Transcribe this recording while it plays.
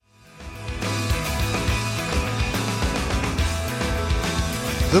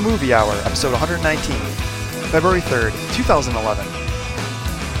The Movie Hour, episode 119, February 3rd, 2011.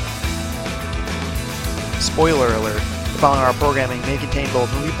 Spoiler alert, the following our programming may contain both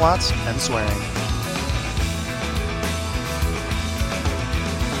movie plots and swearing.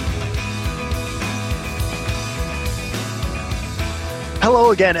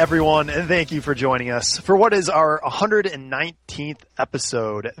 Hello again, everyone, and thank you for joining us for what is our 119th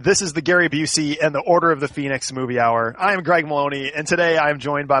episode. This is the Gary Busey and the Order of the Phoenix Movie Hour. I am Greg Maloney, and today I am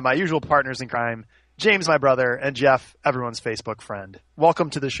joined by my usual partners in crime, James, my brother, and Jeff, everyone's Facebook friend. Welcome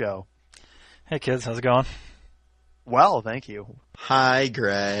to the show. Hey, kids. How's it going? Well, thank you. Hi,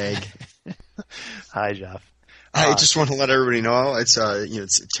 Greg. Hi, Jeff. I just want to let everybody know it's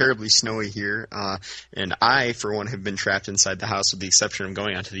terribly snowy here, and I, for one, have been trapped inside the house with the exception of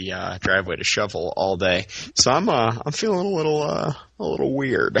going onto the driveway to shovel all day. So I'm feeling a little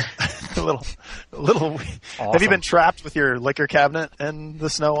weird. a little. Awesome. Have you been trapped with your liquor cabinet in the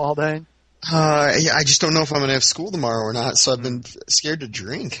snow all day? Yeah, I just don't know if I'm going to have school tomorrow or not. So I've been scared to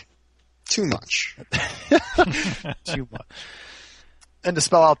drink too much. Too much. And to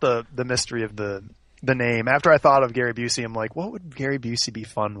spell out the mystery of the name, after I thought of Gary Busey, I'm like, what would Gary Busey be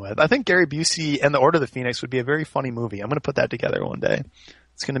fun with? I think Gary Busey and the Order of the Phoenix would be a very funny movie. I'm going to put that together one day.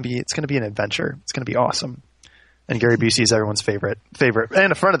 It's going to be an adventure. It's going to be awesome. And Gary Busey is everyone's favorite,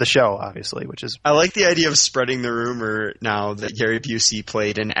 and a friend of the show, obviously, which is... I like the idea of spreading the rumor now that Gary Busey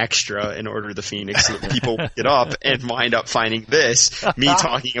played an extra in Order of the Phoenix, so that people get up and wind up finding me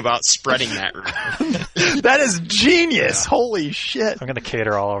talking about spreading that rumor. That is genius! Yeah. Holy shit. I'm going to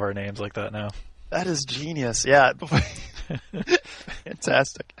cater all of our names like that now. That is genius. Yeah.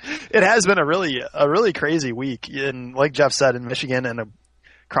 Fantastic. It has been a really crazy week. And like Jeff said, in Michigan and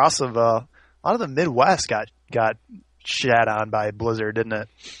across a lot of the Midwest got shat on by blizzard, didn't it?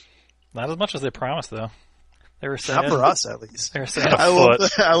 Not as much as they promised, though. They were saying, not for us, at least. They were saying I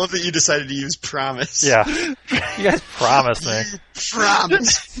love that you decided to use promise. Yeah. You guys promised me.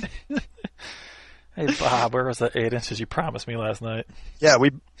 Promise. Hey, Bob, where was that 8 inches you promised me last night? Yeah,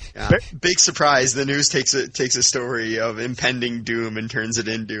 big surprise. The news takes a story of impending doom and turns it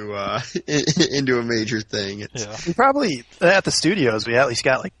into a major thing. We probably, at the studios, we at least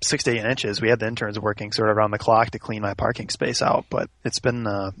got like 6 to 8 inches. We had the interns working sort of around the clock to clean my parking space out, but it's been,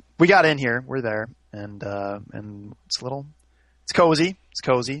 we got in here, we're there, and it's cozy. It's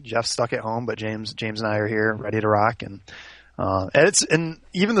cozy. Jeff's stuck at home, but James and I are here ready to rock, and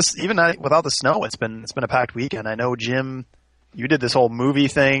even without the snow, it's been a packed weekend. I know, Jim, you did this whole movie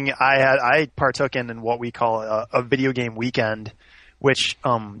thing. I partook in what we call a video game weekend, which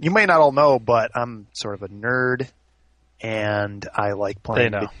you may not all know, but I'm sort of a nerd, and I like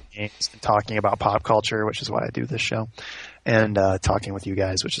playing video games and talking about pop culture, which is why I do this show, and talking with you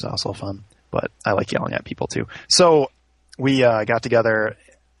guys, which is also fun. But I like yelling at people too. So we got together.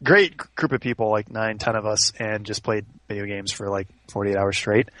 Great group of people, like 9-10 of us, and just played video games for like 48 hours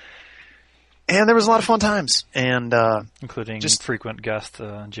straight. And there was a lot of fun times, and including frequent guest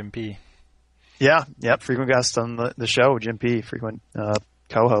Jim P. Yeah, frequent guest on the show, Jim P, frequent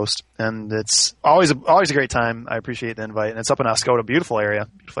co-host, and it's always a great time. I appreciate the invite, and it's up in Oscoda, beautiful area,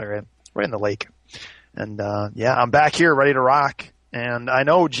 right in the lake. And I'm back here ready to rock. And I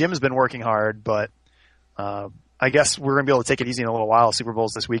know Jim's been working hard, but I guess we're going to be able to take it easy in a little while. Super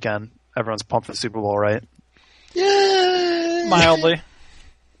Bowl's this weekend. Everyone's pumped for the Super Bowl, right? Yay! Mildly.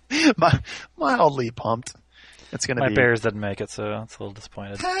 Mildly pumped. It's going to be... My Bears didn't make it, so it's a little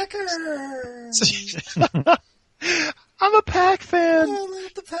disappointed. Packers! I'm a Pack fan. I love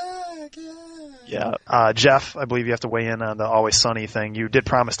the Pack, yeah. Yeah. Jeff, I believe you have to weigh in on the Always Sunny thing. You did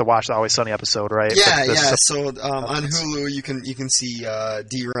promise to watch the Always Sunny episode, right? Yeah. So on Hulu, you can see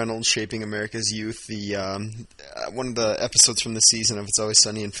Dee Reynolds shaping America's youth. The one of the episodes from the season of It's Always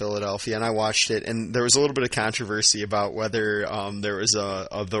Sunny in Philadelphia, and I watched it. And there was a little bit of controversy about whether there was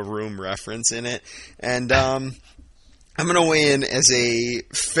a The Room reference in it, and I'm going to weigh in as a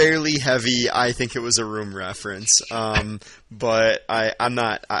fairly heavy, I think it was a Room reference, but I'm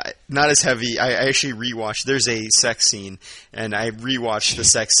not as heavy. I actually rewatched, there's a sex scene, and I rewatched the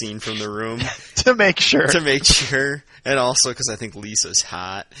sex scene from The Room. To make sure. And also because I think Lisa's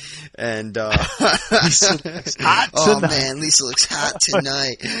hot. And, Lisa looks hot tonight. Oh man, Lisa looks hot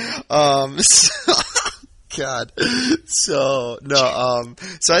tonight. God. So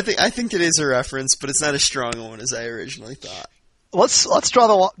so I think it is a reference, but it's not as strong a one as I originally thought. Let's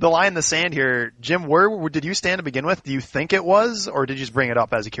draw the line in the sand here. Jim, where did you stand to begin with? Do you think it was, or did you just bring it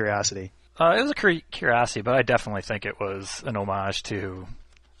up as a curiosity? It was a curiosity, but I definitely think it was an homage to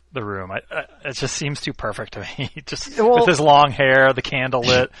The Room. It just seems too perfect to me. With his long hair, the candle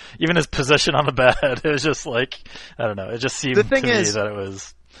lit, even his position on the bed. It was just like, I don't know. It just seemed to me that it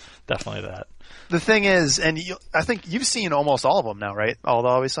was. Definitely that. The thing is, I think you've seen almost all of them now, right? All the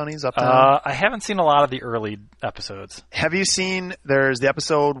Always Sunnies up down? I haven't seen a lot of the early episodes. Have you seen, there's the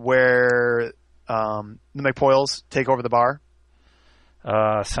episode where the McPoyles take over the bar?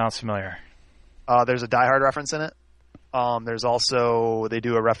 Sounds familiar. There's a Die Hard reference in it. There's also, they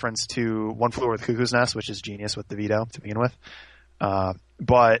do a reference to One Flew Over the Cuckoo's Nest, which is genius with DeVito to begin with.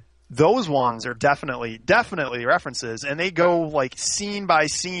 But those ones are definitely references, and they go like scene by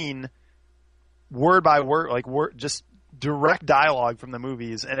scene, word by word, like just direct dialogue from the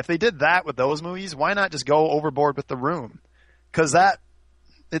movies. And if they did that with those movies, why not just go overboard with The Room? Because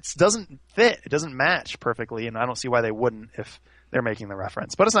it doesn't fit. It doesn't match perfectly, and I don't see why they wouldn't if they're making the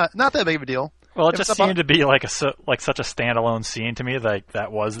reference. But it's not that big of a deal. Well, it just seemed to be like such a standalone scene to me. Like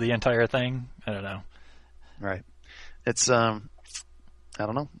that was the entire thing. I don't know. Right. It's I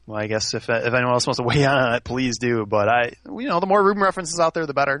don't know. Well, I guess if anyone else wants to weigh in on it, please do. But the more Reuben references out there,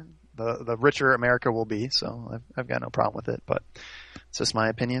 the better. The richer America will be. So I've got no problem with it. But it's just my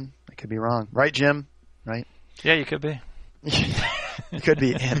opinion. I could be wrong, right, Jim? Right? Yeah, you could be. You could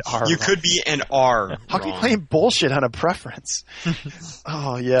be and are. You could be and are. How can you claim bullshit on a preference?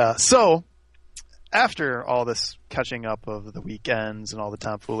 Oh yeah. So after all this catching up of the weekends and all the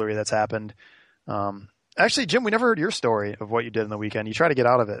tomfoolery that's happened, actually, Jim, we never heard your story of what you did in the weekend. You try to get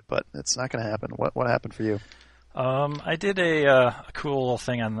out of it, but it's not going to happen. What happened for you? I did a cool little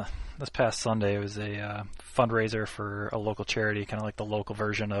thing on this past Sunday. It was a fundraiser for a local charity, kind of like the local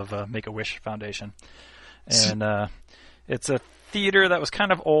version of Make-A-Wish Foundation. And it's a theater that was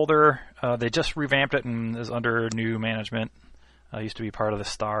kind of older. They just revamped it and is under new management. Used to be part of the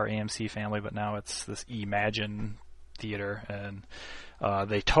Star AMC family, but now it's this Imagine theater. And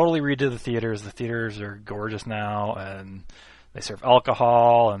they totally redid the theaters. The theaters are gorgeous now, and they serve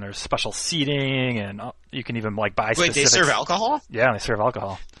alcohol, and there's special seating, and you can even buy specific. Wait, they serve alcohol? Yeah, they serve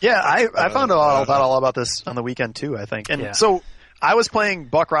alcohol. Yeah, I found out all about this on the weekend too, I think. And so I was playing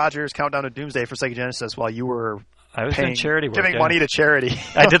Buck Rogers' Countdown to Doomsday for Sega Genesis while you were I was doing charity work, giving money to charity.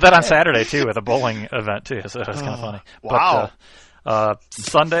 I did that on Saturday too with a bowling event too, so it was kind of funny. Wow. But,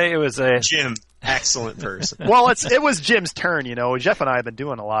 Sunday it was Jim. Excellent person. Well, it was Jim's turn. Jeff and I have been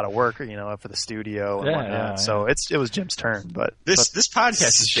doing a lot of work, for the studio and whatnot. Yeah. So it was Jim's turn. But this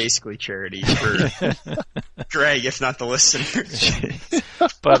podcast is basically charity for Greg, if not the listeners.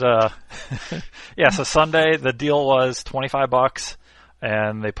 But so Sunday the deal was $25,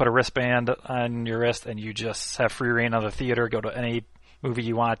 and they put a wristband on your wrist, and you just have free reign of the theater. Go to any movie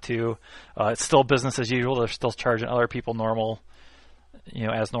you want to. It's still business as usual. They're still charging other people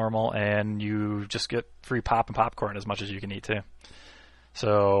as normal, and you just get free pop and popcorn as much as you can eat too.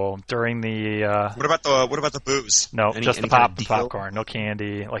 So during the what about the booze? No, just the pop and popcorn. No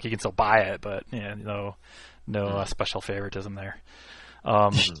candy. Like you can still buy it, but no special favoritism there.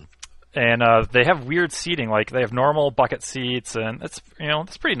 And they have weird seating. Like they have normal bucket seats, and it's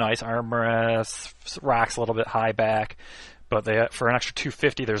pretty nice. Armrests, racks a little bit high back. But for an extra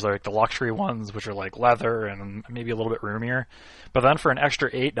 $250, there's like the luxury ones, which are like leather and maybe a little bit roomier. But then for an extra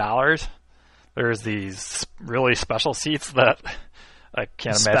 $8, there's these really special seats that I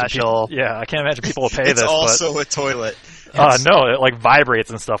can't imagine. I can't imagine people will pay it's this. It's also a toilet. No, it like vibrates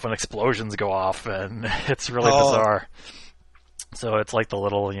and stuff when explosions go off, and it's really bizarre. So it's like the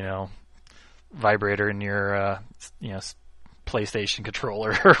little vibrator in your PlayStation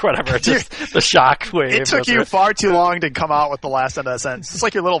controller or whatever. It's just the shock wave. It took you far too long to come out with the last end of that sentence. It's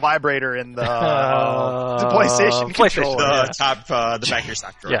like your little vibrator in the PlayStation controller. The back of your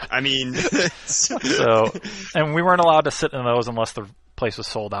sock drawer. Yeah. I mean, so, and we weren't allowed to sit in those unless the place was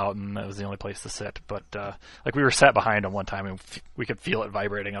sold out, and that was the only place to sit. But we were sat behind them one time, and we could feel it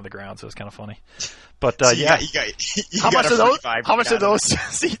vibrating on the ground, so it was kind of funny. But how much do those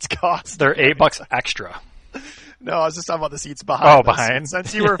seats cost? They're $8 extra. No, I was just talking about the seats behind. Oh, behind.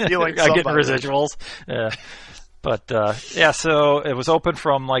 Since you were feeling I'm getting residuals. Yeah. But, so it was open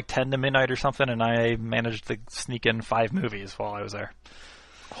from like 10 to midnight or something, and I managed to sneak in 5 movies while I was there.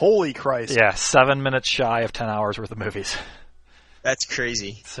 Holy Christ. Yeah, 7 minutes shy of 10 hours worth of movies. That's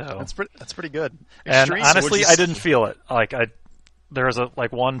crazy. So that's pretty good. And honestly, I didn't feel it. Like, there was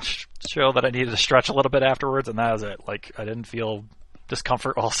one show that I needed to stretch a little bit afterwards, and that was it. Like, I didn't feel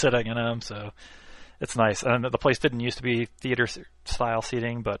discomfort while sitting in them, so... It's nice. And the place didn't used to be theater-style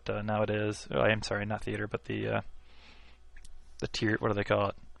seating, but now it is. I'm sorry, not theater, but the tier, what do they call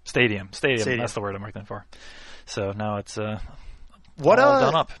it? Stadium. That's the word I'm looking for. So now it's all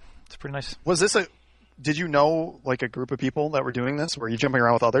done up. It's pretty nice. Was this did you know like a group of people that were doing this? Were you jumping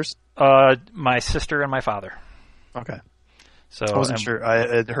around with others? My sister and my father. Okay. So I wasn't sure.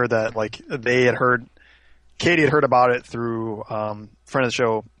 I had heard that Katie had heard about it through friend of the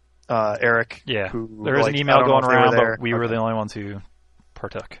show, Eric. Yeah, who, there was an email going around, but we were the only ones who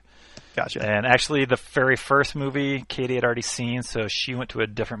partook. Gotcha. And actually, the very first movie Katie had already seen, so she went to a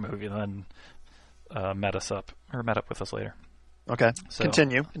different movie and then met up with us later. Okay. So,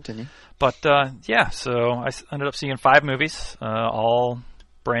 Continue. But so I ended up seeing 5 movies, all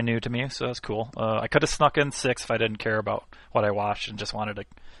brand new to me, so that's cool. I could have snuck in 6 if I didn't care about what I watched and just wanted to,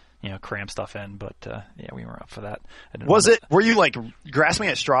 cram stuff in. But we weren't up for that. Were you like grasping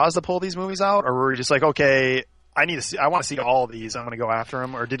at straws to pull these movies out, or were you just like, okay, I want to see all of these, I'm going to go after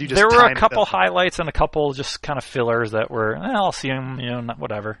them, or did you just? There were a couple highlights and a couple just kind of fillers that were, I'll see them,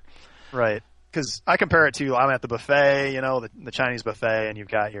 whatever. Right. Because I compare it to, I'm at the buffet, the Chinese buffet, and you've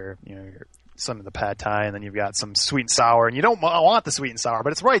got your some of the pad thai, and then you've got some sweet and sour, and you don't want the sweet and sour,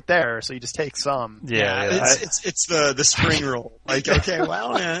 but it's right there, so you just take some. Yeah. It's the spring roll. Like, okay,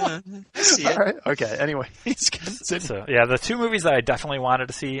 well, I see it. All right. Okay. Anyway, so the 2 movies that I definitely wanted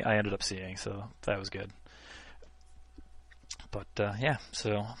to see, I ended up seeing, so that was good. But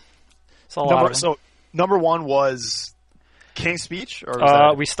so it's a lot. So number 1 was King's Speech,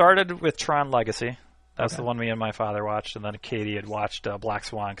 or we started with Tron Legacy. That's the one me and my father watched, and then Katie had watched Black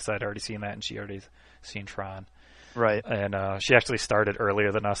Swan because I'd already seen that, and she already seen Tron. Right. And she actually started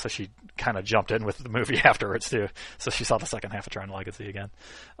earlier than us, so she kind of jumped in with the movie afterwards, too. So she saw the second half of Tron Legacy again.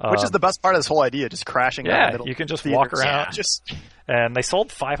 Which is the best part of this whole idea, just crashing down the middle. You can just walk around. Yeah. And they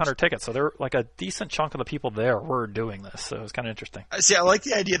sold 500 tickets, so they're like a decent chunk of the people there were doing this, so it was kind of interesting. See, I like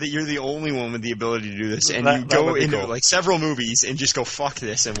the idea that you're the only one with the ability to do this, and you go into like several movies and just go, fuck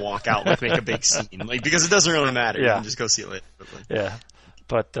this, and walk out, like make a big scene. Like, because it doesn't really matter. You can just go see it later. Yeah.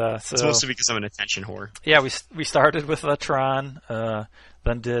 But it's mostly because I'm an attention whore. Yeah, we started with Tron,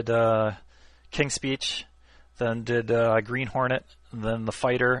 then did King's Speech, then did Green Hornet, then The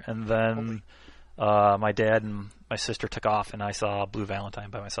Fighter, and then my dad and my sister took off, and I saw Blue Valentine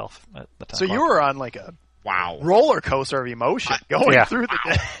by myself at the time. So you were on like a roller coaster of emotion going through the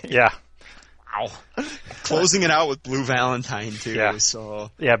day. Yeah. Wow. Closing it out with Blue Valentine too. Yeah.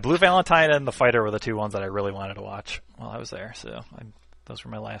 So Blue Valentine and The Fighter were the 2 ones that I really wanted to watch while I was there. So those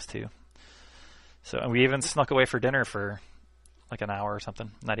were my last 2. So, and we even snuck away for dinner for like an hour or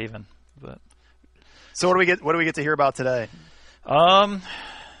something. Not even, but. So what do we get to hear about today?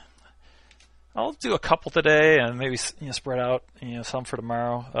 I'll do a couple today and maybe spread out some for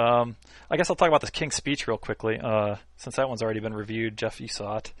tomorrow. I guess I'll talk about the King's Speech real quickly since that one's already been reviewed. Jeff, you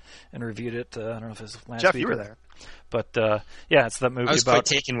saw it and reviewed it. I don't know if it was last week. Jeff, you were there. But it's that movie. I was quite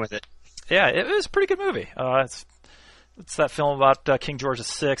taken with it. Yeah, it was a pretty good movie. It's that film about King George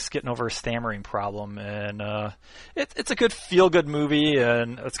VI getting over a stammering problem, and it's a good feel-good movie,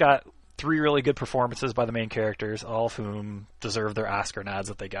 and it's got 3 really good performances by the main characters, all of whom deserve their Oscar nods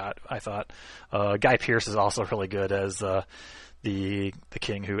that they got, I thought. Guy Pearce is also really good as the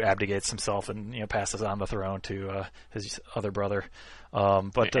king who abdicates himself and passes on the throne to his other brother.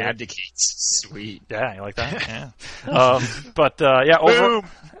 But abdicates, sweet. Yeah, you like that? Yeah.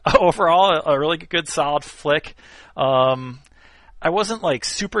 Overall, a really good, solid flick. I wasn't like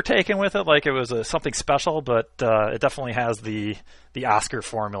super taken with it, like it was something special, but it definitely has the Oscar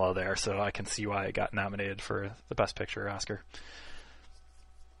formula there, so I can see why it got nominated for the Best Picture Oscar.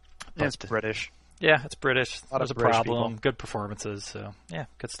 But, it's British. Yeah, it's British. There's a problem. Good performances, so yeah,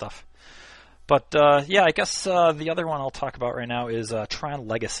 good stuff. But I guess the other one I'll talk about right now is Tron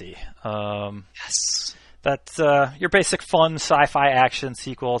Legacy. Yes. That's your basic fun sci-fi action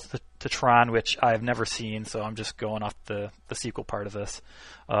sequel to Tron, which I've never seen, so I'm just going off the sequel part of this.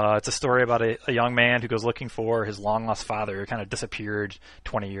 It's a story about a young man who goes looking for his long-lost father who kind of disappeared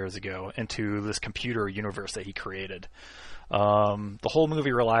 20 years ago into this computer universe that he created. The whole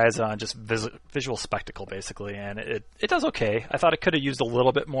movie relies on just visual spectacle, basically, and it does okay. I thought it could have used a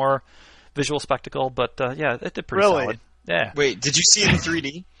little bit more visual spectacle, but it did pretty solid. Yeah. Wait, did you see it in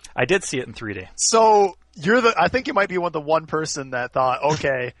 3D? I did see it in 3D. So I think you might be the one person that thought,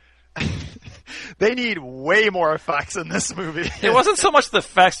 okay, they need way more effects in this movie. It wasn't so much the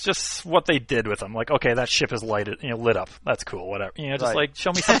effects, just what they did with them. Like, okay, that ship is lit up. That's cool. Whatever. Just like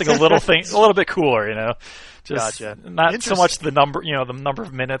show me something a little bit cooler. Just gotcha. Not so much the number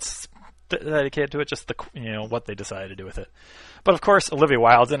of minutes dedicated to it, just what they decided to do with it. But of course, Olivia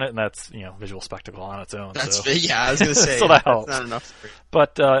Wilde's in it, and that's visual spectacle on its own. That's yeah, I was going to say so that helps. Not enough.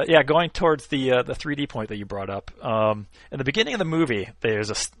 But going towards the 3D point that you brought up, in the beginning of the movie, there's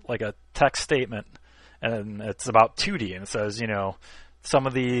a text statement, and it's about 2D, and it says some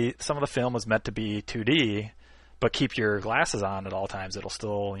of the film was meant to be 2D, but keep your glasses on at all times; it'll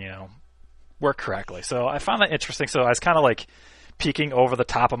still work correctly. So I found that interesting. So I was kind of like peeking over the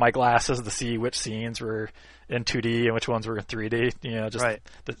top of my glasses to see which scenes were in 2D and which ones were in 3D.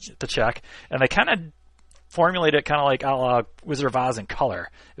 Just to check. And they kind of formulated it kind of like a la Wizard of Oz in color.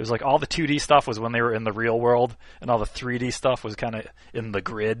 It was like all the 2D stuff was when they were in the real world, and all the 3D stuff was kind of in the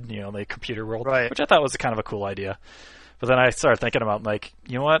grid, the computer world, which I thought was kind of a cool idea. But then I started thinking about, like,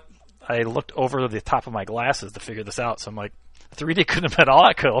 you know what? I looked over the top of my glasses to figure this out, so I'm like, 3D couldn't have been all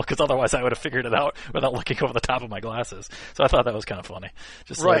that cool, because otherwise I would have figured it out without looking over the top of my glasses. So I thought that was kind of funny.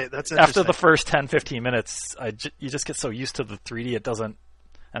 Just that's after the first 10, 15 minutes, you just get so used to the 3D, it doesn't,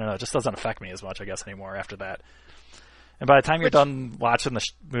 I don't know, it just doesn't affect me as much, I guess, anymore after that. And by the time you're done watching the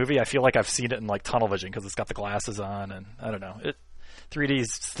movie, I feel like I've seen it in, like, tunnel vision, because it's got the glasses on, and I don't know. 3D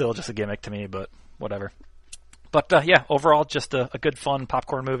is still just a gimmick to me, but whatever. But, yeah, overall, just a good, fun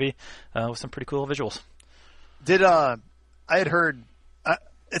popcorn movie with some pretty cool visuals. I had heard,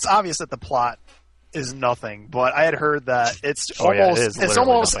 it's obvious that the plot is nothing, but I had heard that it's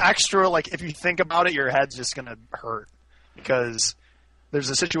almost extra, like, if you think about it, your head's just going to hurt. Because there's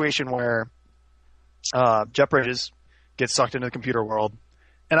a situation where Jeff Bridges gets sucked into the computer world.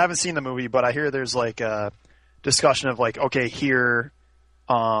 And I haven't seen the movie, but I hear there's, like, a discussion of, like, okay, here,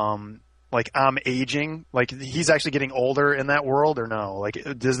 like, I'm aging. Like, he's actually getting older in that world, or no? Like,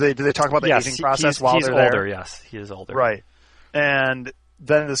 do they talk about the aging process while they're there? He's older, yes. He is older. Right. And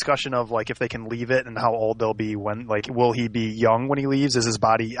then a discussion of, like, if they can leave it and how old they'll be when, like, will he be young when he leaves? Is his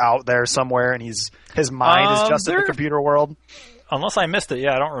body out there somewhere and his mind is just in the computer world? Unless I missed it,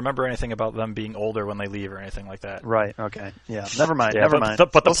 yeah, I don't remember anything about them being older when they leave or anything like that. Right, okay. Yeah, never mind.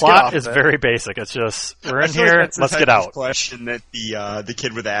 But the plot is very basic. It's just, we're in here, let's get out. Question that the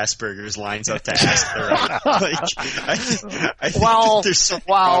kid with Asperger's lines up to ask their I think there's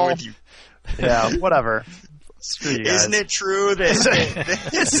something wrong with you. Yeah, whatever. Screw you guys. Isn't it true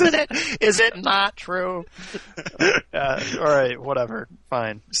that... Is it not true? All right, whatever.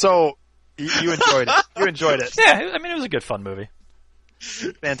 Fine. So, you enjoyed it. You enjoyed it. Yeah, I mean, it was a good, fun movie.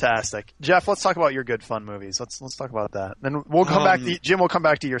 Fantastic. Jeff, let's talk about your good, fun movies. Let's talk about that. Then we'll come back to... Jim will come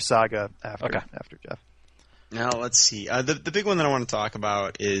back to your saga after Jeff. Now, let's see. The big one that I want to talk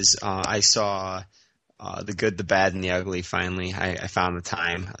about is I saw... The Good, the Bad, and the Ugly. Finally, I found the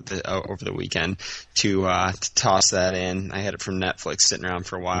time over the weekend to toss that in. I had it from Netflix, sitting around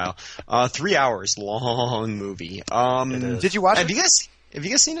for a while. 3 hours long movie. Did you watch it? Have you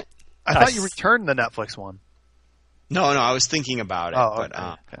guys seen it? I thought you returned the Netflix one. No, I was thinking about it. Oh, okay.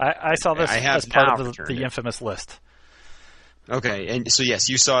 But I saw this as part of the infamous list. Okay, and so yes,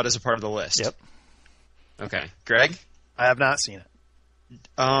 you saw it as a part of the list. Yep. Okay, Greg? I have not seen it.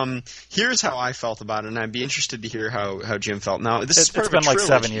 Here's how I felt about it, and I'd be interested to hear how Jim felt. Now, this is part of a trilogy. It's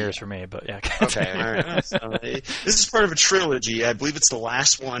been like 7 years for me, but yeah. Okay, all right. So, this is part of a trilogy. I believe it's the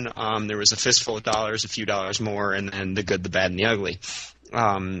last one. There was A Fistful of Dollars, A Few Dollars More, and then The Good, the Bad, and the Ugly.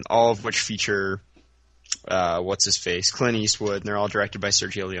 All of which feature what's his face, Clint Eastwood, and they're all directed by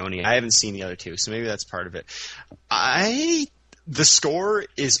Sergio Leone. I haven't seen the other two, so maybe that's part of it. The score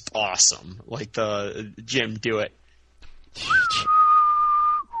is awesome. Like Jim, do it.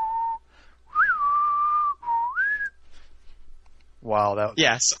 Wow,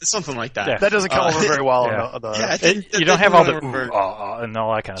 something like that. Yeah. That doesn't come over very well. Yeah. You don't have all the and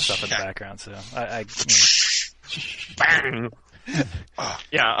all that kind of stuff in the background. So bang.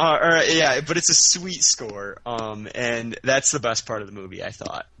 But it's a sweet score, and that's the best part of the movie, I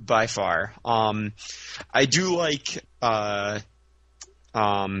thought, by far. I do like. I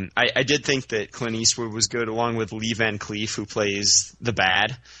did think that Clint Eastwood was good, along with Lee Van Cleef, who plays the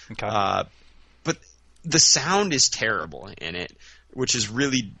bad. Okay. But the sound is terrible in it, which is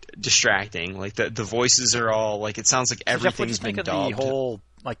really distracting. Like the voices are all like, it sounds like everything's been dubbed. The whole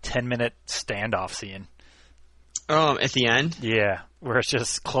 10-minute standoff scene. At the end? Yeah, where it's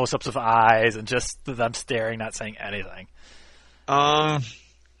just close-ups of eyes and just them staring, not saying anything. By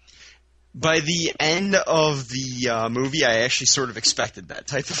the end of the movie, I actually sort of expected that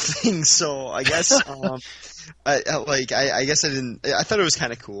type of thing. So I guess, I guess I didn't. I thought it was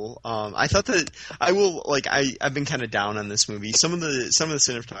kind of cool. I thought that I've been kind of down on this movie. Some of the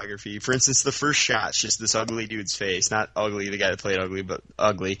cinematography, for instance, the first shot's just this ugly dude's face. Not ugly, the guy that played ugly, but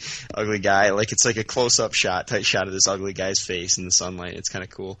ugly guy. Like it's like a close-up shot, tight shot of this ugly guy's face in the sunlight. It's kind of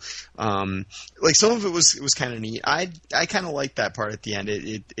cool. Like some of it was kind of neat. I kind of liked that part at the end.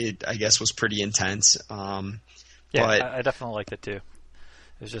 It I guess was pretty intense. I definitely liked it too.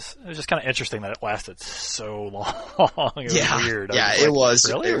 It was just kind of interesting that it lasted so long. It was weird. It was.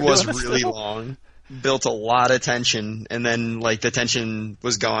 Really? It was really long. Built a lot of tension, and then like the tension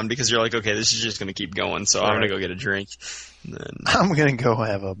was gone because you're like, okay, this is just going to keep going. So I'm going to go get a drink. And then... I'm going to go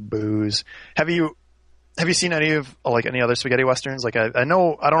have a booze. Have you Have you seen any other spaghetti westerns? Like I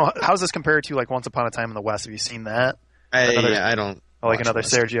know I don't know how's this compared to like Once Upon a Time in the West. Have you seen that? I don't. Like another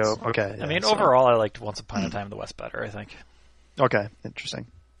Sergio. Okay. I mean, overall, I liked Once Upon a Time in the West better, I think. Okay, interesting.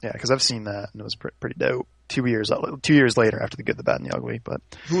 Yeah, because I've seen that and it was pretty dope. 2 years later after The Good, the Bad, and the Ugly. But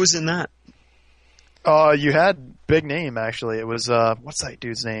who was in that? You had big name actually. It was what's that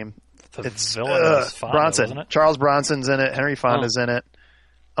dude's name? It's villain Fonda, Bronson. wasn't it? Charles Bronson's in it. Henry Fonda's in it.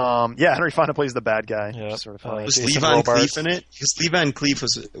 Yeah, Henry Fonda plays the bad guy. Yeah, sort of funny. Was Jason Lee Van Robards. Cleef in it? Because Lee Van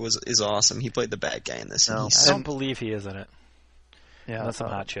Cleef is awesome. He played the bad guy in this. No. I don't believe he is in it. Yeah, That's some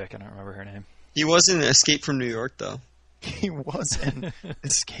hot chick. I don't remember her name. He was in Escape from New York, though. he was in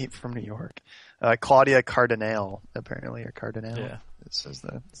Escape from New York. Claudia Cardinale, apparently, or Cardinale. Yeah. This is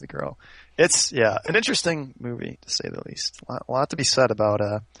the girl. It's an interesting movie to say the least. A lot to be said about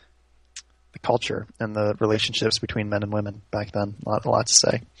the culture and the relationships between men and women back then. A lot to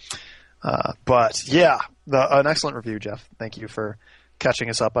say. But yeah, an excellent review, Jeff. Thank you for catching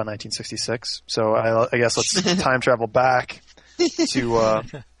us up on 1966. So I guess let's time travel back to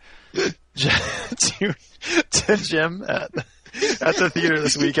Jim at the theater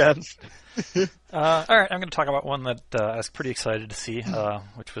this weekend. All right, I'm going to talk about one that I was pretty excited to see,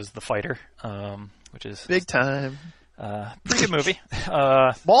 which was The Fighter, which is Big time. pretty good movie.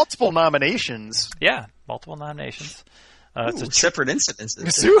 Multiple nominations. Yeah, multiple nominations. It's a separate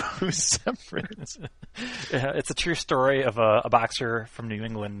incidences. Separate. It's a true story of a boxer from New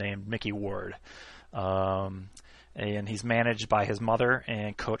England named Mickey Ward. And he's managed by his mother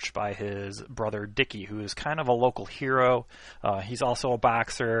and coached by his brother Dickie, who is kind of a local hero. He's also a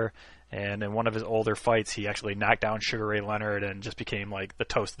boxer, and in one of his older fights, he actually knocked down Sugar Ray Leonard and just became like the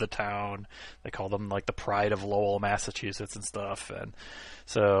toast of the town. They called him like the pride of Lowell, Massachusetts, and stuff. And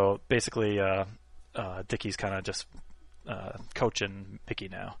so basically, Dickie's kind of just coaching Mickey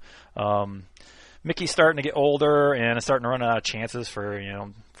now. Mickey's starting to get older and is starting to run out of chances for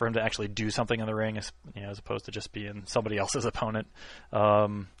him to actually do something in the ring, as opposed to just being somebody else's opponent.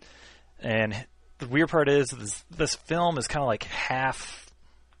 And the weird part is this film is kind of like half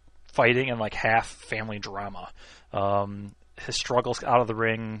fighting and like half family drama. His struggles out of the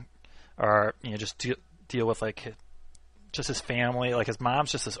ring are just deal with like just his family. Like his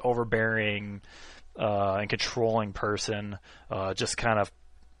mom's just this overbearing and controlling person, just kind of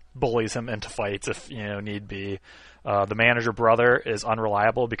bullies him into fights if need be. The manager brother is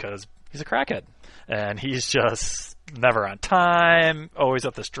unreliable because he's a crackhead and he's just never on time, always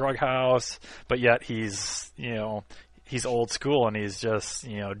at this drug house, but yet he's old school and he's just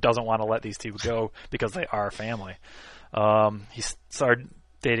doesn't want to let these two go because they are family. He started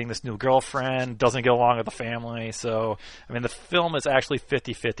dating this new girlfriend, doesn't get along with the family. So I mean the film is actually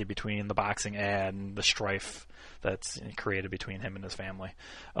 50-50 between the boxing and the strife that's created between him and his family.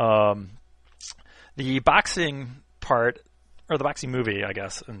 The boxing part, or the boxing movie, I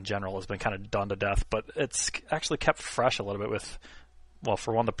guess, in general, has been kind of done to death, but it's actually kept fresh a little bit with,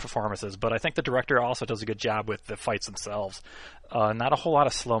 for one, the performances, but I think the director also does a good job with the fights themselves. Not a whole lot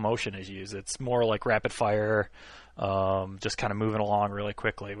of slow motion is used. It's more like rapid fire, just kind of moving along really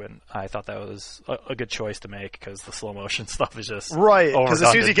quickly. When I thought that was a good choice to make because the slow motion stuff is just right. Because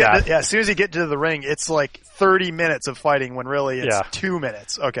as soon as you get to the ring, it's like 30 minutes of fighting when really it's 2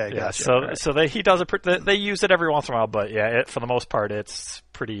 minutes. Okay, yeah. Gotcha. So he does they use it every once in a while, but yeah, for the most part, it's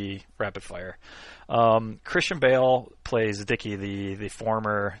pretty rapid fire. Christian Bale plays Dickie, the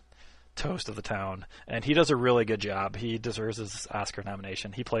former toast of the town, and he does a really good job. He deserves his Oscar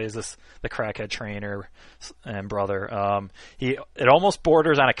nomination. He plays the crackhead trainer and brother. It almost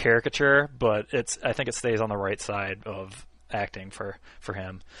borders on a caricature, but I think it stays on the right side of acting for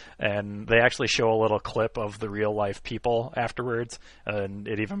him. And they actually show a little clip of the real life people afterwards, and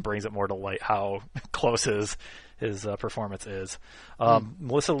it even brings it more to light how close his performance is.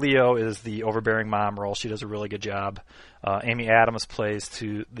 Melissa Leo is the overbearing mom role. She does a really good job. Amy Adams plays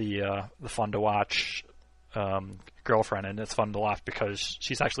to the fun to watch girlfriend, and it's fun to watch because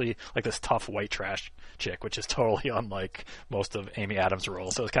she's actually like this tough white trash chick, which is totally unlike most of Amy Adams'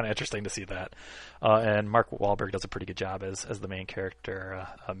 roles. So it's kind of interesting to see that. And Mark Wahlberg does a pretty good job as the main character,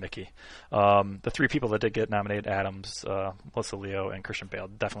 Mickey. The three people that did get nominated, Adams, Melissa Leo, and Christian Bale,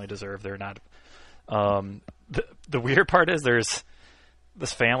 definitely deserve their nod. The weird part is this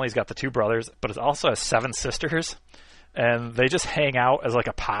family's got the two brothers, but it also has 7 sisters, and they just hang out as like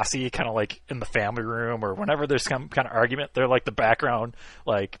a posse, kind of like in the family room, or whenever there's some kind of argument, they're like the background,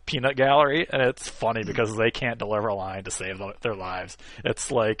 like peanut gallery, and it's funny because they can't deliver a line to save their lives.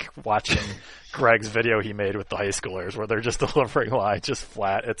 It's like watching Greg's video he made with the high schoolers, where they're just delivering lines just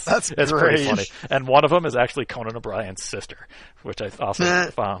flat. It's pretty funny. And one of them is actually Conan O'Brien's sister, which I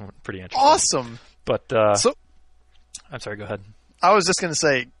also found pretty interesting. Awesome. But So I'm sorry. Go ahead. I was just going to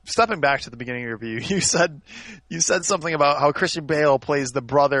say, stepping back to the beginning of your review, you said something about how Christian Bale plays the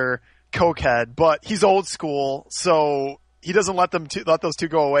brother cokehead, but he's old school, so he doesn't let those two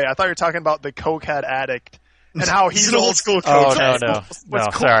go away. I thought you were talking about the cokehead addict and how he's an old school Oh, cokehead. no,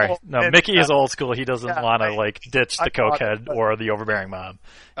 Cool. sorry. No, And, Mickey is old school. He doesn't want to, ditch the I thought cokehead that- or the overbearing mom.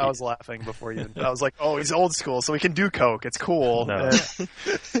 I was laughing before you. I was like, oh, he's old school, so he can do coke. It's cool. No. And,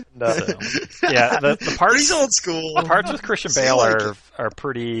 So, yeah, the parts, He's old school. the parts with Christian So Bale like are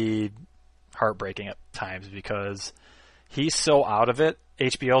pretty heartbreaking at times because he's so out of it.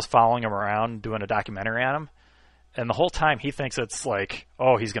 HBO's following him around doing a documentary on him. And the whole time he thinks it's like,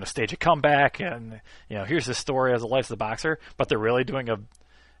 oh, he's going to stage a comeback, and here's his story as a life as a boxer. But they're really doing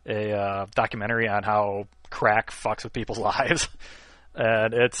a documentary on how crack fucks with people's lives,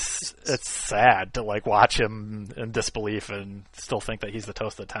 and it's sad to watch him in disbelief and still think that he's the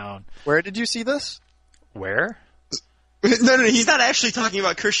toast of the town. where did you see this? Where? No, he's not actually talking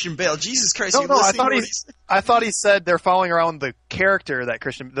about Christian Bale. Jesus Christ! No, you no, I listening to thought what I thought he said they're following around the character that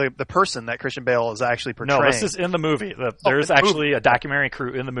the person that Christian Bale is actually portraying. No, this is in the movie. There's in the actually movie. a documentary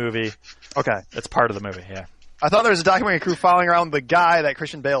crew in the movie. Okay. It's part of the movie. Yeah. I thought there was a documentary crew following around the guy that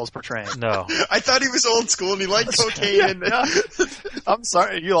Christian Bale is portraying. No. I thought he was old school and he liked cocaine. Yeah. I'm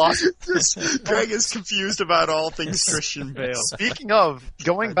sorry, you lost it. Greg is confused about all things Christian Bale. Speaking of,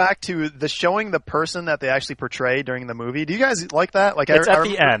 going back to the showing the person that they actually portray during the movie, do you guys like that? Like, It's at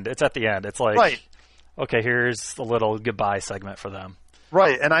the end. It's at the end. It's like, Right. okay, here's a little goodbye segment for them.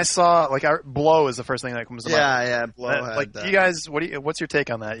 Right, and I saw, Blow is the first thing that comes to mind. Yeah, Blow had that. You guys, what's your take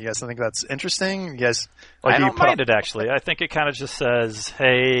on that? You guys think that's interesting? You guys, I do you don't put mind it, actually. I think it kind of just says,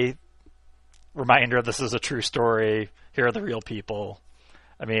 hey, reminder, this is a true story. Here are the real people.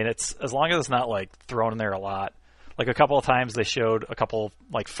 I mean, it's as long as it's not, thrown in there a lot. Like, a couple of times they showed a couple,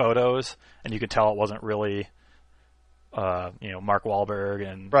 photos, and you could tell it wasn't really, Mark Wahlberg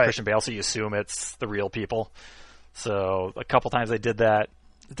and Right. Christian Bale, so you assume it's the real people. So a couple times they did that.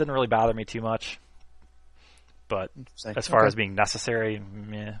 It didn't really bother me too much. But as far as being necessary,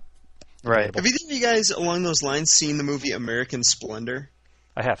 meh. Right. Have either of you guys along those lines seen the movie American Splendor?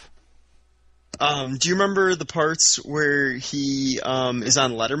 I have. Do you remember the parts where he is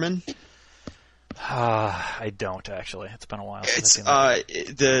on Letterman? I don't, actually. It's been a while since It's I've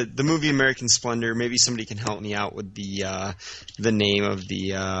seen that. the movie American Splendor. Maybe somebody can help me out with the name of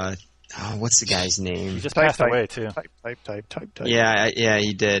the what's the guy's name? He just passed away, too. Type. Yeah,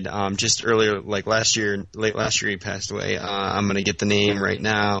 he did. Just earlier, late last year, he passed away. I'm gonna get the name right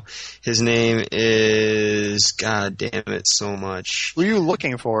now. His name is, God damn it, so much. Who are you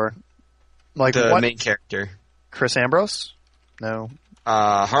looking for? The what? main character. Chris Ambrose? No.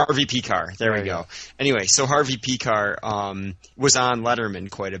 Harvey Picar. There we go. Anyway, so Harvey Picar was on Letterman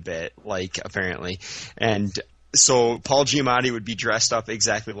quite a bit, apparently, and so Paul Giamatti would be dressed up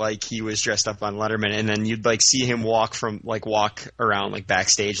exactly like he was dressed up on Letterman, and then you'd see him walk around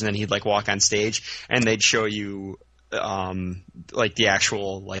backstage, and then he'd walk on stage, and they'd show you the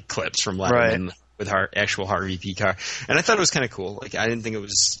actual clips from Letterman. Right. With actual Harvey Picar, and I thought it was kind of cool. I didn't think it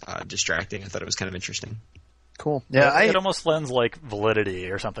was distracting. I thought it was kind of interesting. Cool. Yeah, it almost lends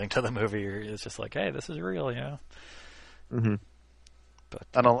validity or something to the movie. It's just hey, this is real, Mm-hmm. But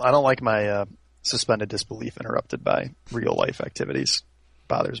I don't like my suspended disbelief interrupted by real life activities.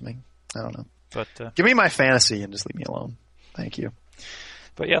 Bothers me. I don't know. But give me my fantasy and just leave me alone. Thank you.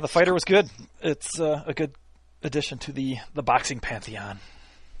 But yeah, The Fighter was good. It's a good addition to the boxing pantheon.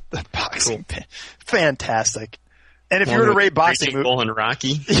 The boxing, fantastic. And if you were to rate boxing movies, and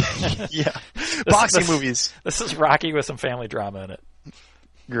Rocky, yeah, boxing movies. This is Rocky with some family drama in it.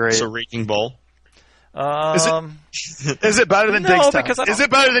 Great. So Raging Bull. Is it better than Digstown? Because is it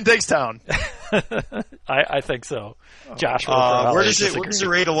better than Digstown? I think so. Josh, will where does it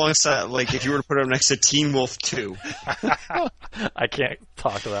rate alongside? If you were to put it up next to Teen Wolf 2? I can't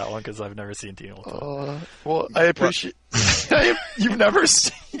talk to that one because I've never seen Teen Wolf 2. Well, I appreciate. You've never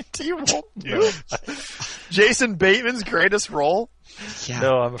seen Teen Wolf 2? No. Jason Bateman's greatest role. Yeah. No,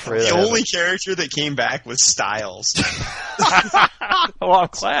 I'm afraid. The only character that came back was Styles. Well, I'm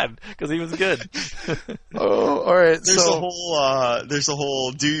glad because he was good. Oh, all right. There's a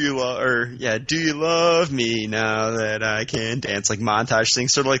whole do you love me now that I can dance montage thing,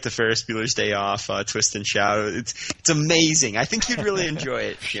 sort of like the Ferris Bueller's Day Off, Twist and Shout. It's amazing. I I you'd really enjoy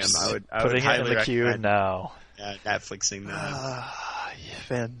it, Jim. I would Putting highly it in the queue recommend. now. Netflixing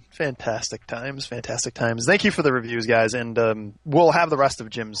that. Fantastic times. Thank you for the reviews, guys, and we'll have the rest of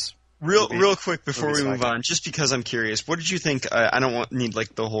Jim's. Real quick before we move on, just because I'm curious, what did you think? I don't need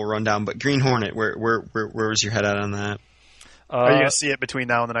the whole rundown, but Green Hornet, where was your head at on that? Are you going to see it between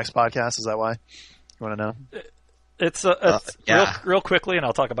now and the next podcast? Is that why? You want to know? It's real quickly, and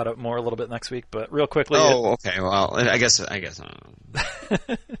I'll talk about it more a little bit next week. But real quickly. Oh, okay. Well, I guess I don't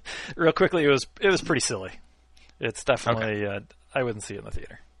know. Real quickly, it was pretty silly. It's definitely I wouldn't see it in the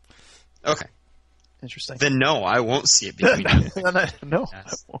theater. Okay. Interesting. Then no, I won't see it between No,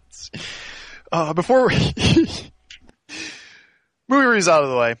 yes. I won't see. Before movie reviews out of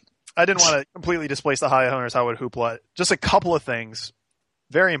the way, I didn't want to completely displace the High Hunters Hollywood Hoopla. Just a couple of things.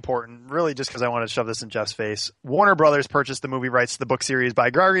 Very important, really just because I wanted to shove this in Jeff's face. Warner Brothers purchased the movie rights to the book series by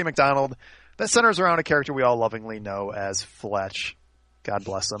Gregory McDonald that centers around a character we all lovingly know as Fletch. God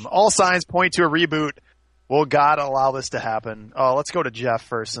bless him. All signs point to a reboot. Will God allow this to happen? Let's go to Jeff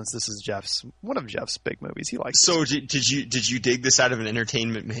first, since this is one of Jeff's big movies. He likes. So did you dig this out of an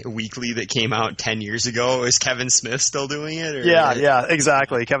Entertainment Weekly that came out 10 years ago? Is Kevin Smith still doing it? Or? Yeah,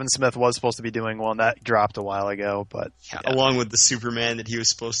 exactly. Kevin Smith was supposed to be doing one that dropped a while ago, but along with the Superman that he was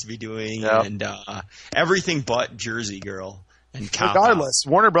supposed to be doing, and everything but Jersey Girl. And regardless,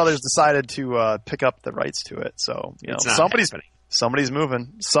 Warner Brothers decided to pick up the rights to it. So somebody's moving.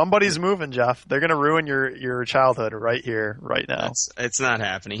 Somebody's moving, Jeff. They're going to ruin your childhood right here, right now. It's not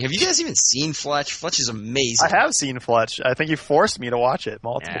happening. Have you guys even seen Fletch? Fletch is amazing. I have seen Fletch. I think you forced me to watch it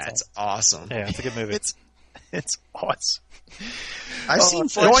multiple times. It's awesome. Yeah, it's a good movie. It's awesome. I've seen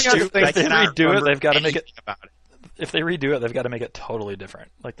Fletch too. If they redo it, they've got to make it. If they redo it, they've got to make it totally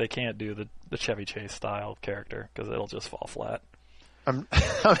different. Like, they can't do the Chevy Chase style character because it'll just fall flat.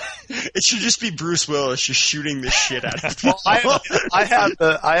 It should just be Bruce Willis just shooting the shit out of people. I have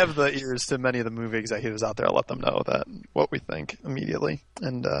the ears to many of the movie executives out there. I'll let them know what we think immediately.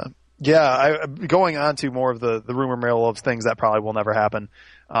 And going on to more of the rumor mill of things that probably will never happen.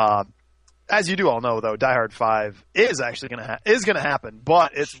 As you do all know, though, Die Hard 5 is actually going to happen,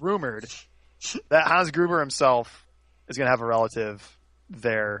 but it's rumored that Hans Gruber himself is going to have a relative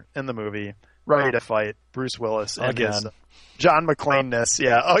there in the movie, ready to fight Bruce Willis and his John McClane-ness.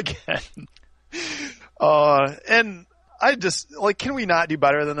 Yeah, again. And I just, can we not do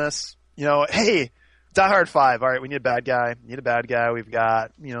better than this? Hey, Die Hard 5, all right, we need a bad guy. We've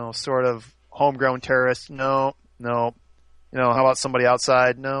got, sort of homegrown terrorists. No. How about somebody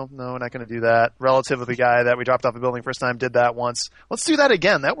outside? No, we're not going to do that. Relative of the guy that we dropped off a building first time did that once. Let's do that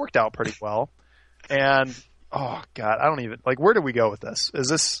again. That worked out pretty well. And, oh, God, I don't even, where do we go with this? Is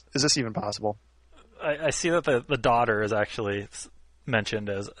this even possible? I see that the daughter is actually mentioned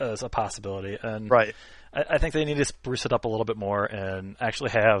as a possibility. And right. I think they need to spruce it up a little bit more and actually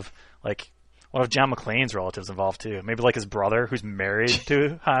have, one of John McClane's relatives involved, too. Maybe, his brother, who's married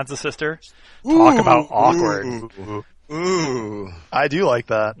to Hans' sister. Talk about awkward. Ooh. I do like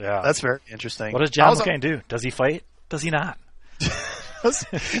that. Yeah. That's very interesting. What does John McClane do? Does he fight? Does he not?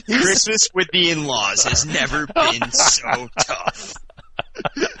 Christmas with the in-laws has never been so tough.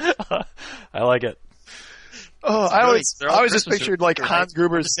 I like it. Oh, I always just pictured Hans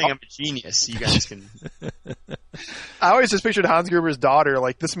Gruber's. I'm a genius. You guys can. I always just pictured Hans Gruber's daughter,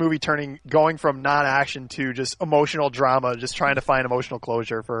 this movie going from non-action to just emotional drama, just trying to find emotional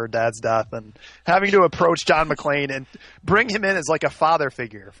closure for her dad's death, and having to approach John McClane and bring him in as a father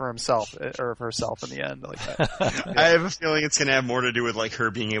figure for himself or for herself in the end. Yeah. I have a feeling it's going to have more to do with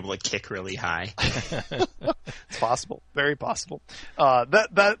her being able to kick really high. It's possible, very possible.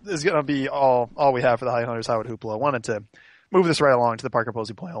 That is going to be all we have for the High Hunters Hollywood Hoopla. I wanted to move this right along to the Parker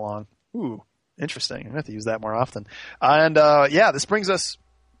Posey play along. Ooh. Interesting. I'm going to have to use that more often. And, this brings us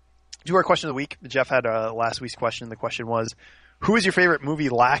to our question of the week. Jeff had last week's question. The question was, who is your favorite movie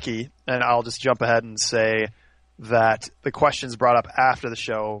lackey? And I'll just jump ahead and say that the questions brought up after the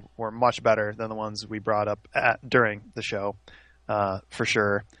show were much better than the ones we brought up during the show, for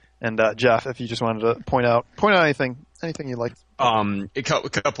sure. And, Jeff, if you just wanted to point out anything you'd like. A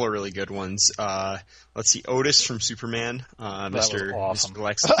couple of really good ones. Let's see, Otis from Superman, Mr. Awesome.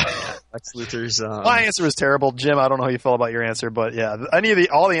 Lex Luthor's. My answer was terrible, Jim. I don't know how you feel about your answer, but yeah,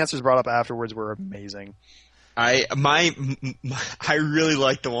 all the answers brought up afterwards were amazing. I really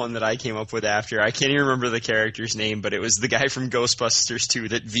like the one that I came up with after. I can't even remember the character's name, but it was the guy from Ghostbusters 2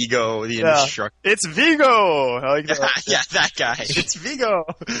 that Vigo, the instructor. It's Vigo! Yeah, that guy. It's Vigo!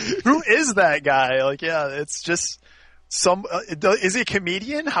 Who is that guy? It's just is he a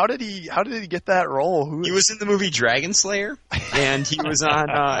comedian? How did he get that role? He was in the movie Dragon Slayer, and he was on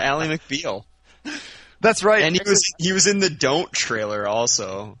Ally McBeal. That's right. And he was in the Don't trailer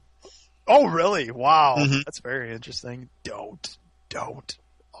also. Oh, really? Wow. Mm-hmm. That's very interesting. Don't.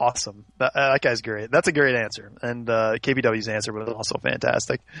 Awesome. That guy's great. That's a great answer. And KBW's answer was also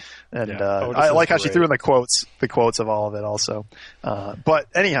fantastic. And I like how she threw in the quotes of all of it also. But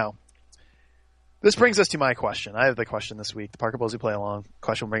anyhow, this brings us to my question. I have the question this week. The Parker Posey play along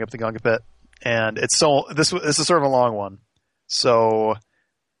question will bring up the Gunga Pit. and this is sort of a long one, so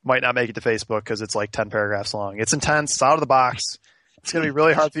might not make it to Facebook because it's like 10 paragraphs long. It's intense. It's out of the box. It's going to be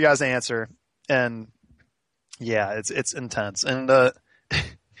really hard for you guys to answer, and yeah, it's intense. And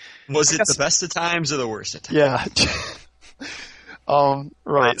was it the best of times or the worst of times? Yeah.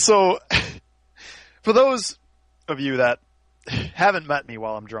 Right. So, for those of you that haven't met me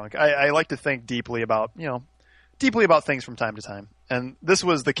while I'm drunk, I like to think deeply about things from time to time. And this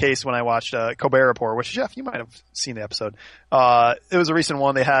was the case when I watched Colbert Report, which, Jeff, you might have seen the episode. It was a recent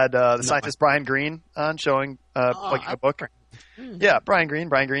one. They had the scientist Brian Greene on showing a book. Yeah, Brian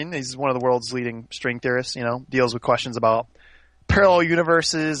Greene. He's one of the world's leading string theorists, deals with questions about parallel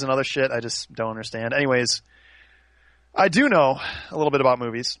universes and other shit I just don't understand. Anyways, I do know a little bit about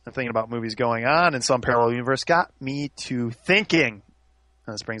movies. I'm thinking about movies going on in some parallel universe. Got me to thinking.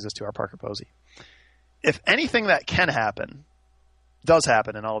 And this brings us to our Parker Posey. If anything that can happen does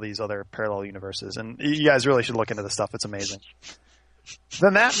happen in all these other parallel universes, and you guys really should look into this stuff. It's amazing.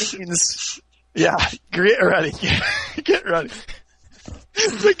 Then that means, yeah, get ready. Get ready.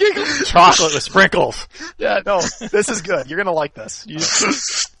 Chocolate with sprinkles. Yeah, no, this is good. You're going to like this.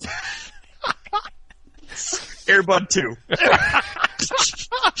 Airbud 2.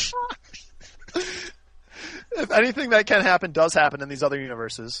 If anything that can happen does happen in these other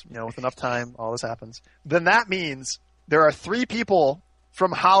universes, with enough time, all this happens, then that means there are 3 people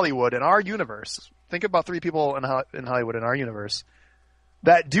from Hollywood in our universe. Think about 3 people in Hollywood in our universe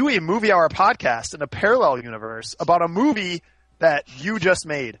that do a movie hour podcast in a parallel universe about a movie that you just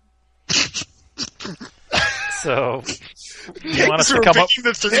made. So, you want us to come up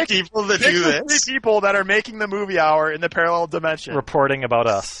the 3 people that do this? 3 people that are making the movie hour in the parallel dimension. Reporting about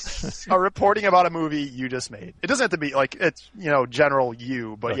us. Reporting about a movie you just made. It doesn't have to be like it's general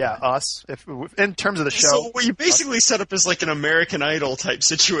you, but okay. Yeah, us. If in terms of the show. So what you basically set up is like an American Idol type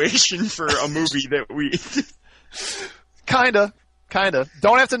situation for a movie that we. Kinda.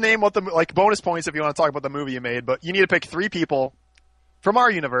 Don't have to name what bonus points if you want to talk about the movie you made, but you need to pick 3 people from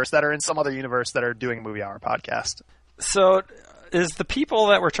our universe that are in some other universe that are doing a movie hour podcast. So, is the people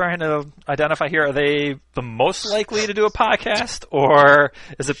that we're trying to identify here, are they the most likely to do a podcast, or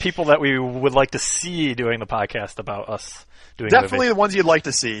is it people that we would like to see doing the podcast about us doing Definitely a movie? The ones you'd like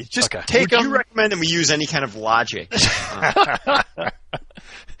to see. Just okay. Take Would them. you recommend that we use any kind of logic?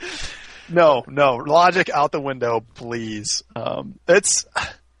 No, logic out the window, please. It's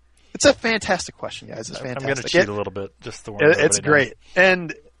a fantastic question, guys. It's fantastic. I'm going to cheat a little bit, just to warn everybody. It's great.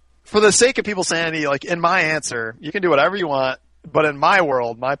 And for the sake of people's sanity, in my answer, you can do whatever you want, but in my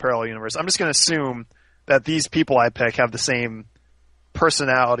world, my parallel universe, I'm just going to assume that these people I pick have the same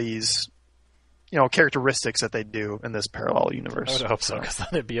personalities, characteristics that they do in this parallel universe. I would hope so, because then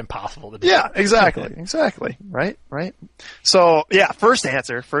it'd be impossible to do. Yeah, exactly. Right. So, yeah, first of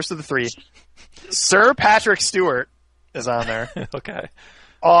the 3, Sir Patrick Stewart is on there. Okay.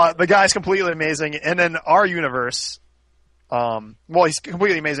 The guy's completely amazing, and in our universe, he's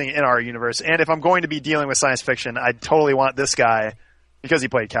completely amazing in our universe, and if I'm going to be dealing with science fiction, I totally want this guy, because he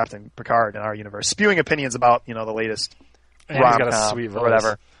played Captain Picard in our universe, spewing opinions about, the latest rom-com or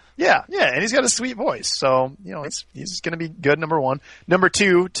whatever. Yeah, and he's got a sweet voice, so, he's going to be good, number 1. Number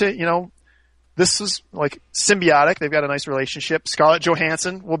 2, this is, symbiotic, they've got a nice relationship. Scarlett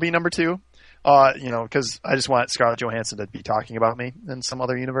Johansson will be number 2. Because I just want Scarlett Johansson to be talking about me in some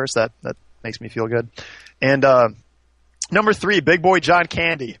other universe. That makes me feel good. And number 3, Big Boy John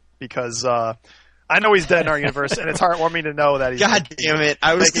Candy, because I know he's dead in our universe, and it's heartwarming to know that he's. God damn it!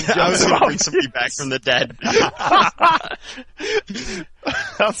 I was going to bring somebody back from the dead.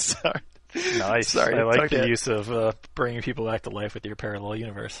 I'm sorry. Nice. Sorry, I like the use of bringing people back to life with your parallel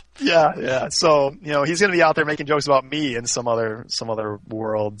universe. Yeah. So he's going to be out there making jokes about me in some other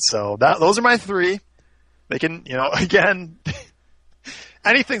world. So those are my 3. They can, again,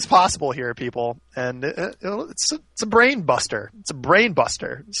 anything's possible here, people, and it's a brain buster. It's a brain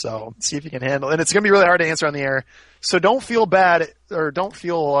buster. So see if you can handle it. And it's going to be really hard to answer on the air. So don't feel bad or don't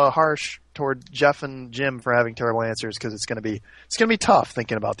feel harsh toward Jeff and Jim for having terrible answers, because it's going to be tough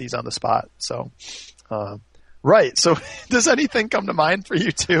thinking about these on the spot. So, right. So does anything come to mind for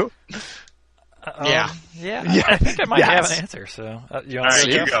you too? Yeah. I think I might have an answer. So you want to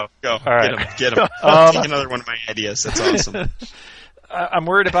see you go. All right. Get him. Take another one of my ideas. That's awesome. I'm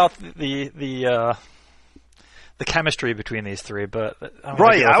worried about the chemistry between these 3, but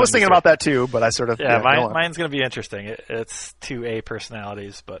right. I was thinking about that too, but I sort of mine's going to be interesting. It's 2 A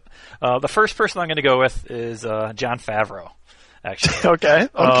personalities, but the first person I'm going to go with is Jon Favreau. Actually, okay.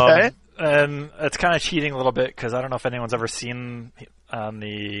 And it's kind of cheating a little bit, because I don't know if anyone's ever seen on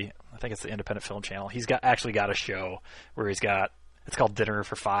I think it's the Independent Film Channel. He's actually got a show where it's it's called Dinner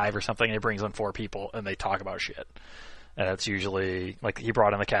for Five or something. And he brings in 4 people and they talk about shit. And it's usually like he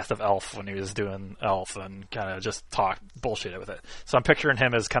brought in the cast of Elf when he was doing Elf and kind of just talk bullshit with it. So I'm picturing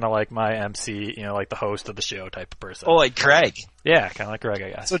him as kind of like my MC, like the host of the show type of person. Oh, like Greg. Yeah, kind of like Greg, I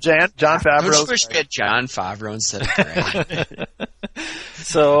guess. So John Favreau. Don't you wish we had John Favreau instead of Greg?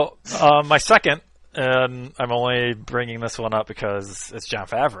 So my second, and I'm only bringing this one up because it's John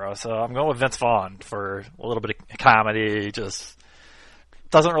Favreau. So I'm going with Vince Vaughn for a little bit of comedy. Just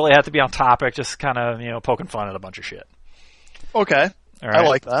doesn't really have to be on topic. Just kind of poking fun at a bunch of shit. Okay. All right. I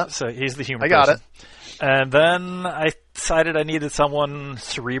like that. So he's the humor I got person. And then I decided I needed someone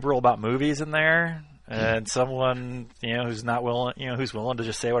cerebral about movies in there, and someone who's not willing, who's willing to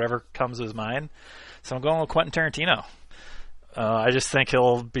just say whatever comes to his mind. So I'm going with Quentin Tarantino. I just think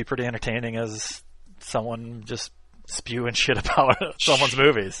he'll be pretty entertaining as someone just spewing shit about someone's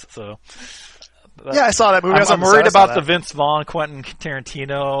movies. So yeah, I saw that movie. I'm worried about the Vince Vaughn Quentin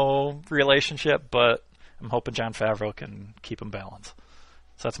Tarantino relationship, but I'm hoping Jon Favreau can keep them balanced.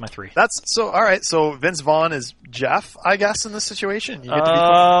 So that's my 3. All right. So Vince Vaughn is Jeff, I guess, in this situation. You get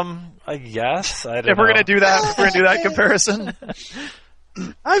to be I guess. I don't if we're gonna do that comparison.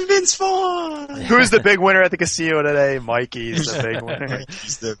 I'm Vince Vaughn. Who's the big winner at the casino today? Mikey's the big winner.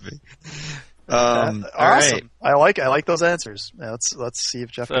 Mikey's the big. Awesome. Right. I like those answers. Let's see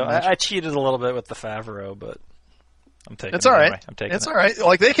if Jeff. So can match. I cheated a little bit with the Favreau, but I'm taking it's all right. Anyway. I'm taking it's all right.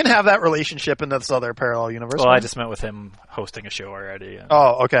 Like they can have that relationship in this other parallel universe. Well, I just meant with him hosting a show already.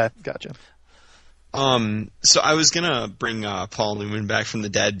 Oh, okay, gotcha. So I was gonna bring Paul Newman back from the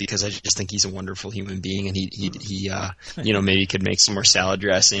dead because I just think he's a wonderful human being, and he maybe could make some more salad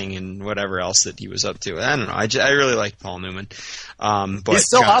dressing and whatever else that he was up to. I don't know. I really like Paul Newman. But he's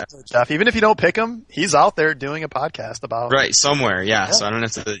still out there, Jeff. Even if you don't pick him, he's out there doing a podcast about right somewhere. Yeah. So I don't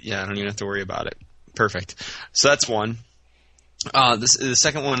have to. Yeah, I don't even have to worry about it. Perfect. So that's one. The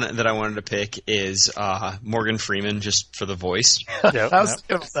second one that I wanted to pick is Morgan Freeman, just for the voice. Yep, I was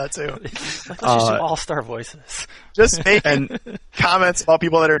thinking about that too. Let's just do all-star voices. Just making comments about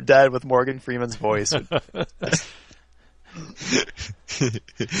people that are dead with Morgan Freeman's voice. And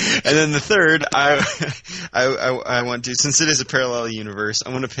then the third, I want to, since it is a parallel universe, I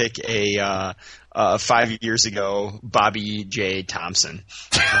want to pick a 5 years ago Bobby J. Thompson.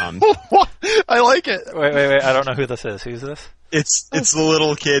 I like it. Wait! I don't know who this is. Who's this? It's the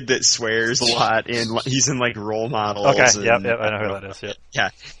little kid that swears a lot, and he's in like Role Models. Okay, and, yep, I know who that is. Yep. Yeah,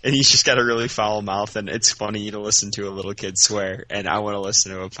 and he's just got a really foul mouth, and it's funny to listen to a little kid swear, and I want to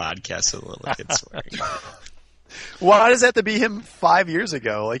listen to a podcast with a little kid swearing. Why does it have to be him 5 years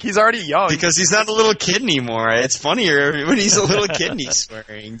ago? Like, he's already young. Because he's not a little kid anymore. It's funnier when he's a little kid and he's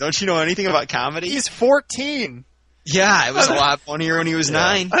swearing. Don't you know anything about comedy? He's 14. Yeah, it was a lot funnier when he was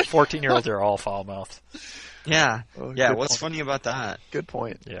 9. 14-year-olds are all foul-mouthed. Yeah. Yeah, what's point. funny about that? Good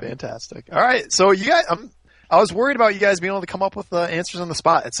point. Yeah. Fantastic. All right, so you guys, I was worried about you guys being able to come up with answers on the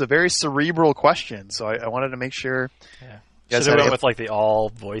spot. It's a very cerebral question, so I wanted to make sure. Yeah. Should have went with like the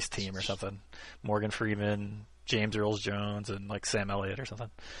all-voice team or something. Morgan Freeman, James Earl Jones, and like Sam Elliott or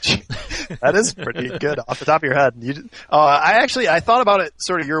something. That is pretty good off the top of your head. I thought about it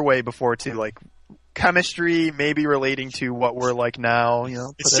sort of your way before too, like chemistry maybe relating to what we're like now.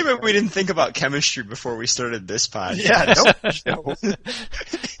 It's too bad we didn't think about chemistry before we started this podcast. Yeah, no.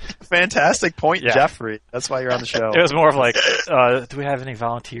 Fantastic point, Yeah. Jeffrey. That's why you're on the show. It was more of like, do we have any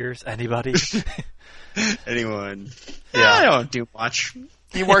volunteers? Anybody? Anyone? Yeah. I don't do much.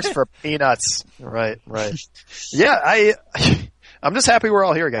 He works for peanuts. Right. Yeah, I'm just happy we're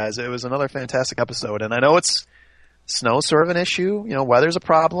all here, guys. It was another fantastic episode, and I know snow's sort of an issue. Weather's a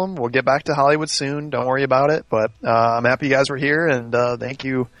problem. We'll get back to Hollywood soon. Don't worry about it. But I'm happy you guys were here, and thank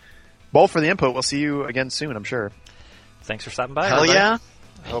you both for the input. We'll see you again soon, I'm sure. Thanks for stopping by. Hell everybody. yeah.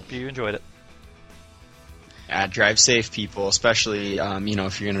 I hope you enjoyed it. Drive safe, people, especially, if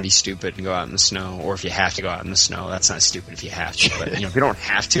you're going to be stupid and go out in the snow, or if you have to go out in the snow. That's not stupid if you have to, but, if you don't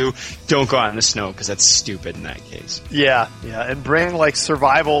have to, don't go out in the snow, because that's stupid in that case. Yeah, and bring, like,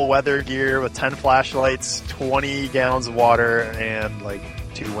 survival weather gear with 10 flashlights, 20 gallons of water, and, like,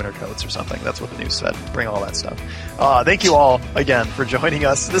 2 winter coats or something. That's what the news said. Bring all that stuff. Thank you all, again, for joining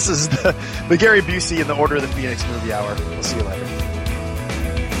us. This is the Gary Busey and the Order of the Phoenix Movie Hour. We'll see you later.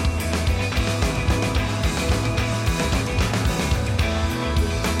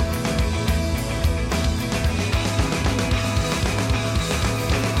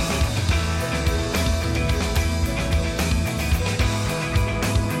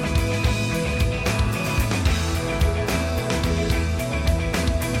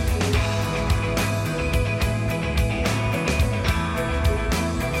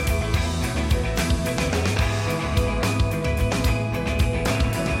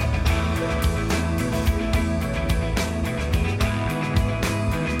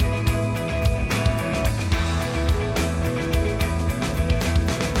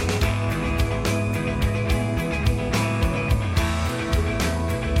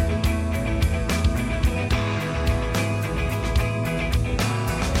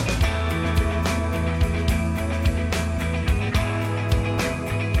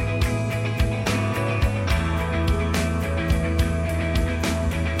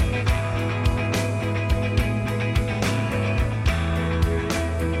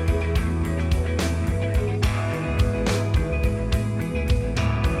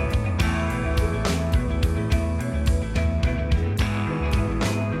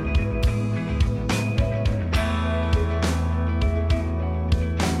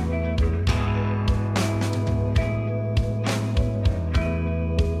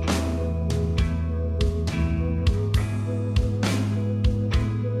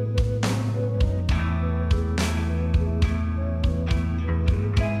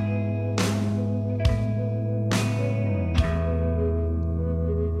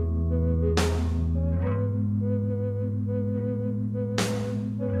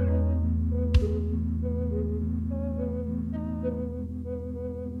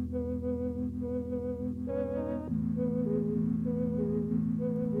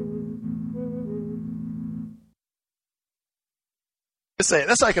 say it.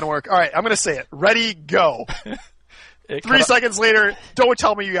 That's not going to work. All right, I'm going to say it. Ready, go. 3 It seconds later, don't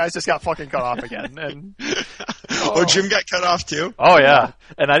tell me you guys just got fucking cut off again. And Oh, Jim got cut off too? Oh, yeah.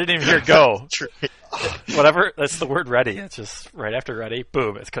 And I didn't even hear go. True. Whatever, that's the word ready. It's just right after ready,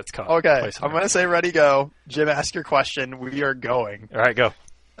 boom, it's cut. Okay, I'm going to say ready, go. Jim, ask your question. We are going. All right, go.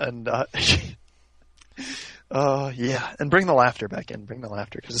 And, yeah. And bring the laughter back in. Bring the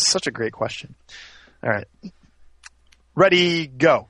laughter, because it's such a great question. All right. Ready, go.